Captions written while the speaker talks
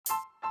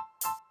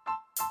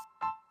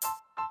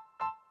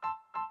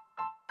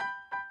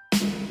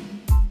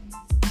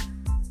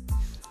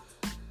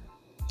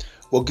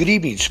Well, good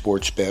evening,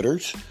 sports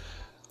bettors.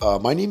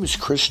 My name is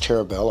Chris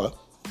Tarabella.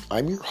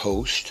 I'm your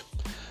host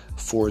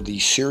for the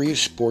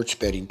Serious Sports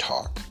Betting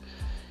Talk.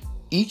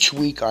 Each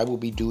week I will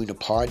be doing a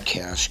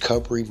podcast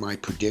covering my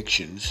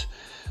predictions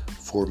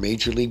for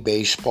Major League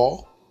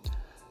Baseball,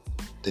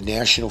 the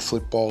National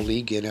Football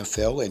League,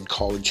 NFL, and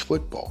college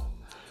football.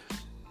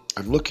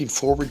 I'm looking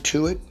forward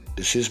to it.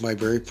 This is my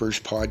very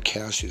first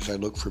podcast as I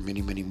look for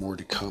many, many more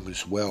to come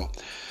as well.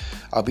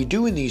 I'll be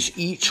doing these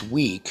each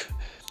week,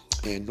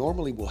 and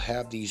normally we'll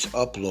have these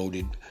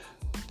uploaded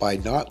by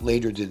not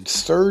later than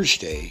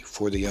Thursday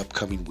for the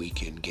upcoming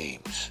weekend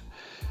games.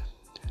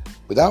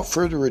 Without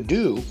further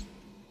ado,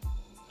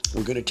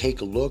 we're going to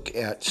take a look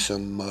at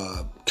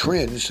some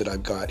trends that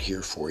I've got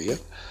here for you.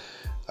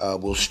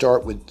 We'll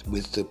start with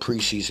the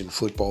preseason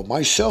football.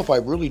 Myself, I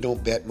really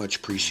don't bet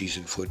much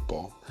preseason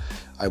football.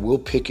 I will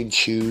pick and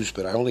choose,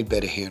 but I only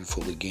bet a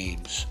handful of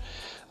games.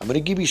 I'm going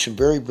to give you some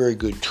very, very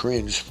good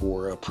trends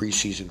for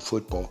preseason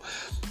football.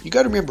 You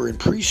got to remember, in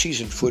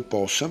preseason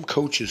football, some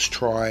coaches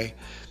try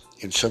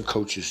and some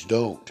coaches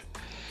don't.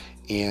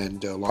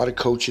 And a lot of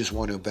coaches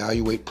want to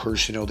evaluate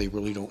personnel. They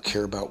really don't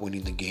care about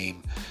winning the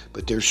game.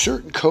 But there's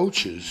certain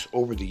coaches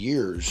over the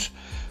years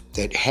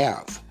that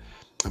have.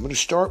 I'm going to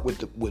start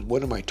with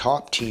one of my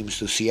top teams,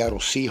 the Seattle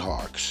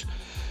Seahawks.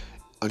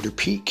 Under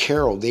Pete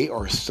Carroll, they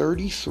are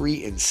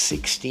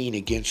 33-16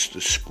 against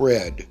the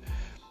spread.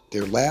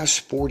 Their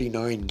last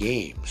 49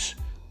 games,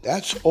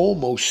 that's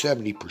almost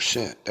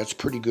 70%. That's a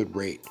pretty good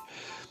rate.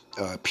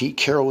 Pete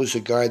Carroll is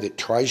a guy that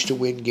tries to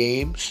win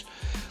games,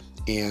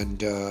 and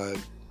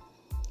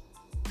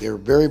they're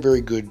very,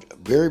 very good,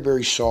 very,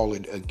 very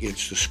solid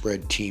against the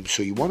spread team.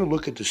 So you want to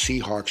look at the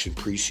Seahawks in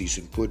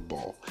preseason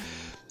football.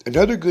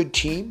 Another good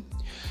team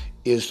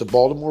is the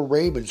Baltimore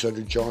Ravens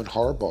under John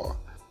Harbaugh.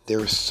 They're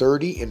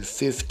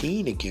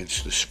 30-15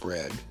 against the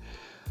spread,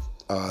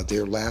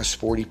 their last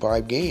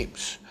 45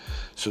 games.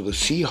 So the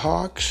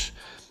Seahawks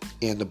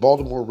and the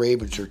Baltimore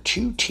Ravens are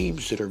two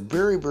teams that are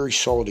very, very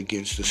solid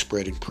against the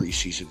spread in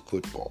preseason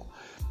football.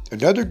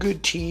 Another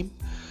good team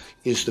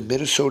is the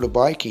Minnesota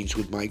Vikings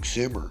with Mike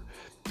Zimmer.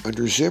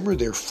 Under Zimmer,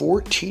 they're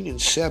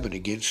 14-7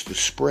 against the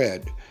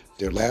spread,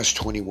 their last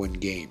 21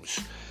 games.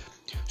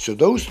 So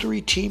those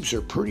three teams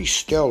are pretty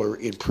stellar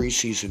in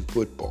preseason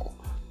football.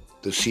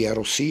 The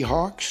Seattle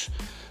Seahawks,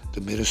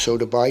 the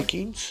Minnesota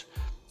Vikings,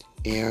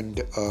 and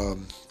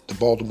the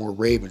Baltimore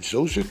Ravens.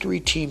 Those are three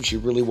teams you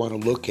really want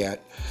to look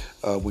at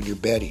when you're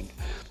betting.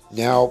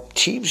 Now,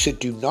 teams that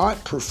do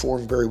not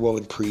perform very well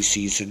in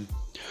preseason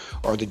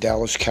are the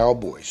Dallas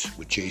Cowboys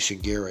with Jason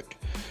Garrett.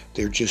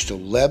 They're just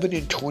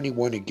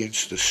 11-21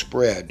 against the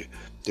spread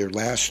their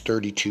last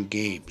 32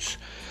 games.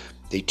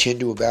 They tend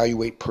to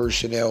evaluate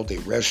personnel. They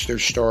rest their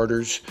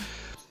starters.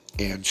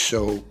 And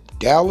so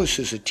Dallas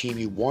is a team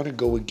you want to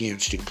go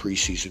against in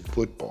preseason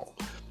football.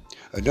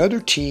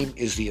 Another team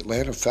is the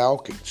Atlanta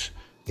Falcons.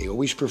 They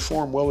always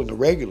perform well in the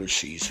regular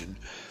season,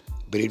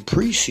 but in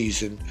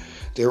preseason,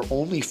 they're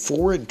only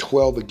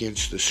 4-12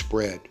 against the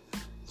spread.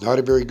 Not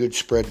a very good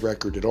spread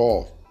record at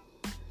all.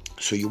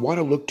 So you want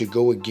to look to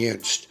go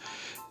against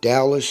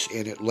Dallas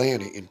and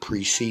Atlanta in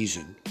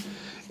preseason.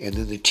 And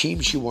then the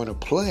teams you want to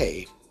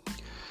play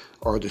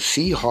are the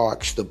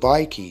Seahawks, the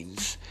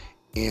Vikings,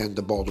 and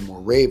the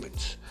Baltimore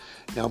Ravens.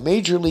 Now,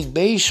 Major League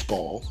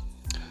Baseball,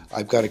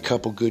 I've got a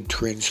couple good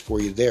trends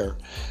for you there.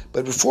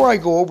 But before I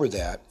go over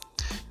that,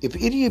 if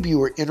any of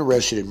you are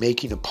interested in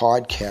making a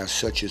podcast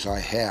such as I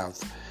have,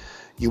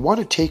 you want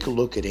to take a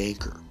look at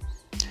Anchor.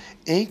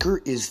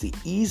 Anchor is the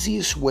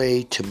easiest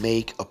way to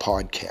make a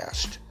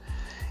podcast.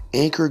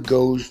 Anchor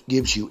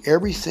gives you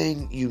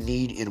everything you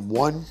need in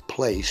one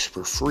place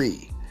for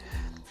free,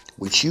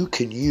 which you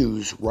can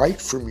use right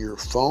from your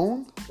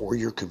phone or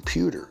your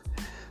computer.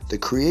 The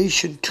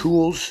creation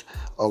tools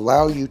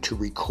allow you to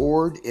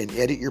record and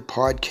edit your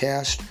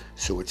podcast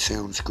so it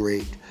sounds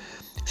great.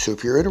 So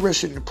if you're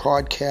interested in a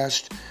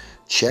podcast,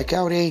 check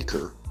out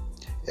Anchor,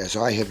 as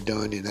I have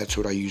done, and that's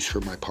what I use for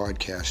my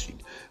podcasting.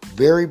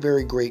 Very,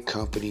 very great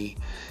company,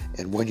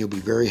 and one you'll be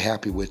very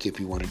happy with if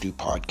you want to do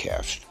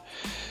podcasts.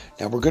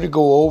 Now we're going to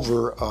go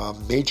over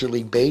Major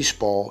League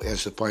Baseball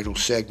as the final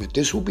segment.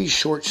 This will be a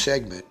short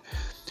segment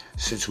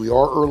since we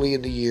are early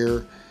in the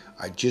year.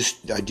 I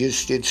just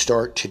did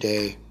start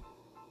today,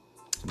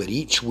 but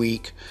each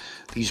week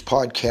these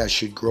podcasts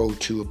should grow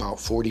to about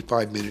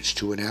 45 minutes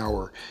to an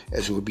hour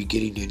as we'll be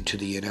getting into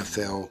the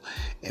NFL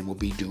and we'll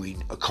be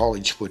doing a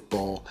college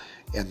football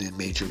and then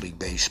Major League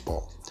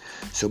Baseball.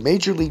 So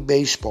Major League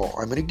Baseball,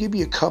 I'm going to give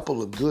you a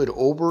couple of good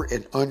over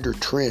and under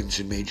trends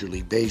in Major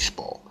League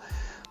Baseball.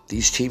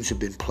 These teams have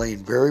been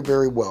playing very,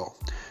 very well.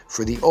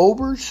 For the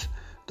overs,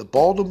 the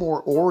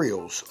Baltimore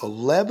Orioles,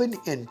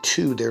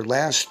 11-2, their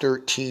last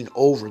 13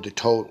 over the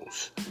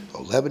totals.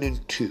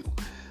 11-2.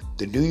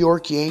 The New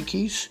York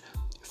Yankees,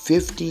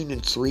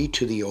 15-3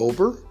 to the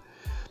over.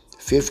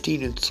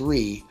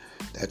 15-3,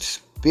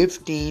 that's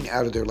 15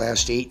 out of their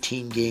last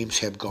 18 games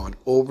have gone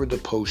over the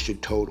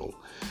posted total.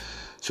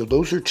 So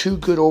those are two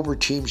good over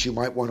teams you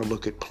might want to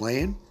look at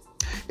playing.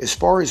 As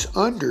far as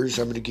unders,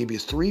 I'm going to give you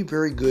three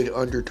very good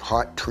under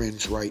hot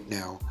trends right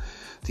now.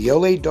 The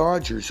LA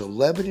Dodgers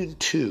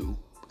 8-2.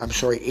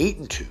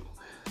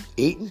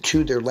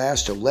 8-2, their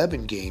last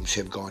 11 games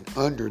have gone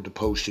under the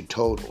posted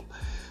total.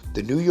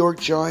 The New York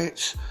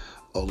Giants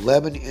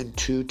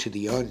 11-2 to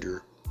the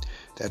under.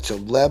 That's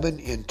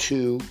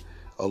 11-2.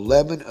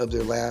 11 of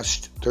their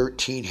last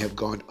 13 have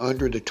gone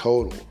under the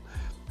total.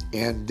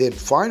 And then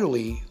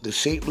finally, the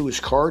St. Louis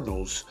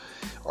Cardinals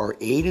are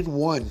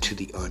 8-1 to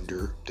the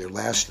under their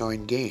last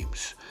 9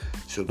 games.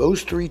 So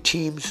those 3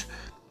 teams,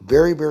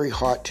 very, very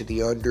hot to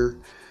the under.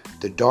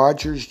 The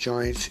Dodgers,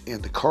 Giants,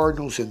 and the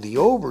Cardinals. And the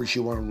overs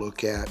you want to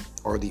look at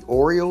are the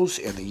Orioles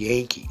and the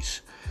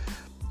Yankees.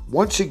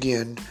 Once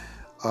again,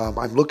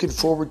 I'm looking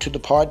forward to the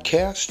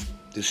podcast.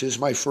 This is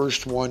my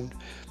first one.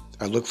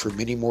 I look for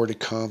many more to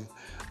come.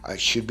 I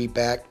should be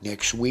back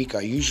next week.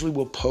 I usually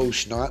will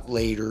post not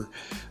later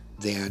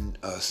than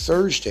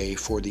Thursday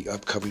for the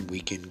upcoming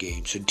weekend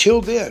games.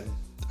 Until then,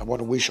 I want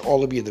to wish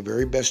all of you the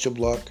very best of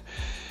luck.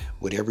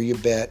 Whatever you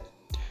bet,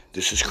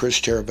 this is Chris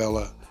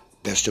Tarabella.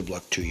 Best of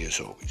luck to you as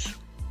always.